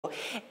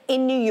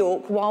In New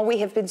York, while we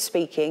have been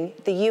speaking,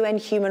 the UN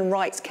Human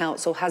Rights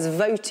Council has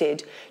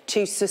voted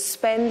to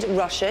suspend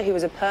Russia, who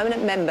is a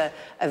permanent member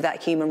of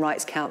that Human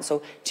Rights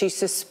Council, to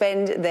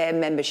suspend their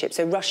membership.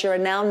 So Russia are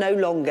now no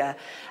longer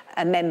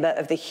a member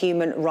of the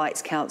Human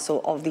Rights Council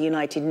of the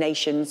United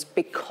Nations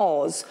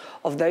because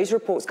of those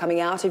reports coming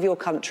out of your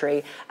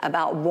country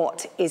about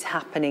what is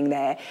happening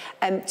there.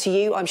 To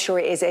you, I'm sure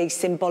it is a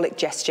symbolic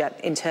gesture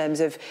in terms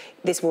of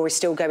this war is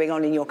still going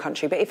on in your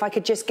country. But if I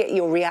could just get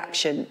your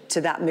reaction to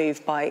that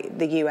move by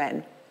the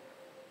UN.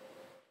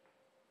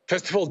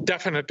 First of all,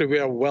 definitely we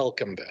are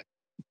welcome that.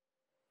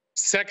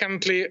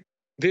 Secondly,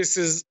 this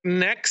is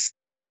next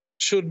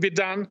should be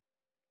done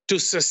to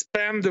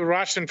suspend the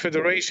Russian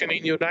Federation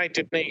in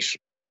United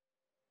Nations.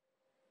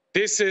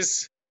 This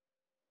is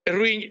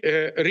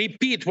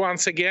repeat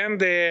once again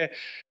the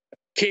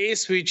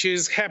case which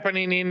is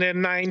happening in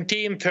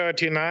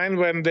 1939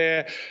 when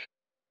the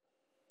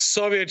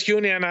Soviet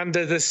Union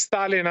under the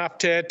Stalin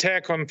after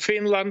attack on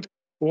Finland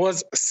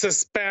was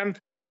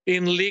suspended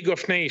in League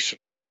of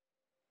Nations.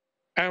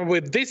 And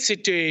with this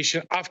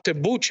situation after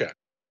Bucha,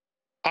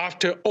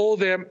 after all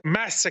the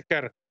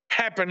massacre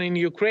happened in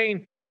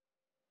Ukraine,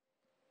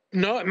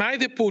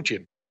 neither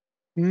Putin,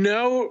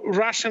 no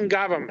Russian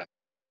government,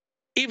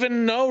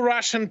 even no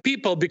Russian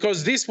people,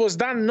 because this was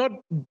done not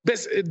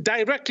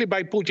directly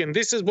by Putin.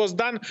 This was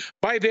done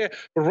by the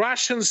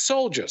Russian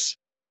soldiers.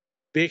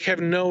 They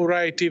have no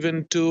right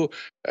even to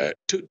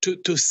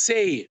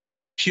say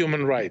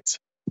human rights.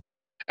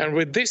 And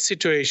with this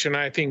situation,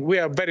 I think we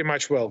are very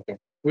much welcome.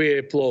 We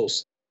applaud.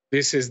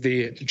 This is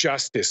the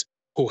justice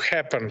who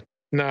happened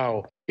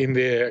now in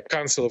the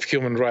Council of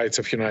Human Rights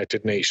of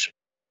United Nations.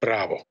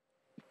 Bravo.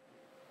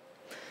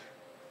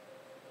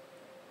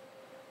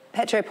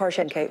 Petro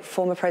Poroshenko,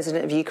 former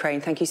president of Ukraine,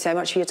 thank you so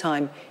much for your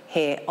time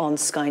here on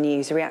Sky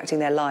News, reacting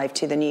there live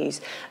to the news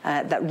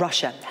that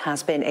Russia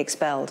has been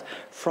expelled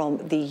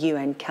from the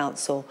UN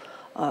Council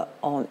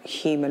on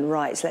Human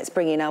Rights. Let's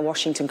bring in our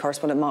Washington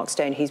correspondent, Mark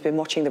Stone, who's been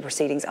watching the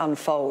proceedings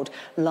unfold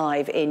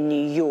live in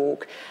New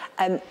York.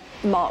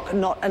 Mark,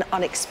 not an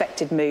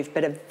unexpected move,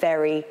 but a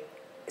very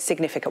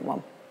significant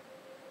one.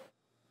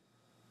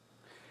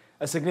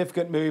 A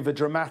significant move, a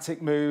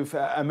dramatic move,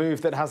 a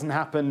move that hasn't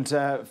happened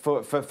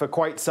for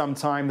quite some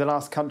time. The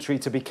last country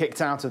to be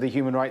kicked out of the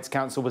Human Rights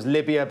Council was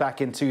Libya back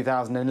in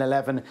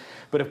 2011.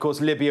 But of course,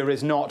 Libya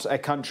is not a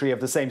country of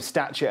the same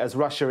stature as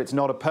Russia. It's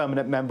not a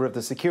permanent member of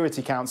the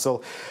Security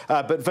Council.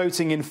 But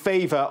voting in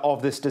favour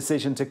of this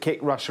decision to kick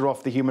Russia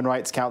off the Human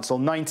Rights Council,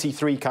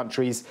 93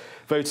 countries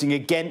voting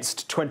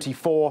against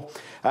 24,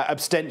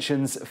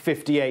 abstentions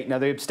 58. Now,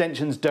 the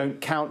abstentions don't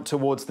count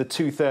towards the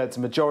two-thirds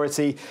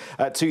majority.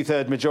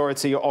 Two-third majority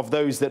of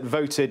those that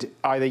voted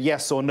either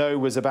yes or no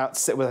was about,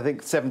 I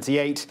think,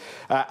 78.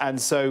 And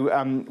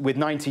so with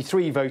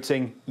 93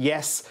 voting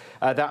yes,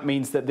 that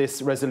means that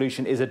this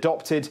resolution is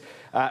adopted.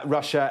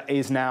 Russia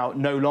is now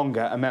no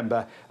longer a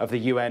member of the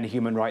UN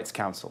Human Rights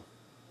Council.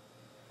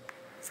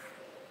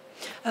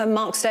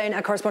 Mark Stone,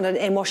 our correspondent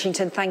in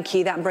Washington, thank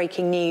you. That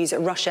breaking news,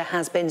 Russia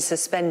has been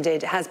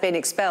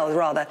expelled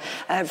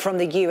from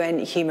the UN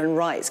Human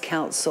Rights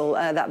Council.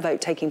 That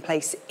vote taking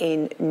place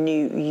in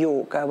New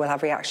York. We'll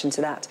have reaction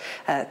to that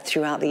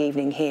throughout the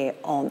evening here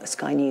on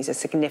Sky News, a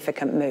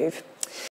significant move.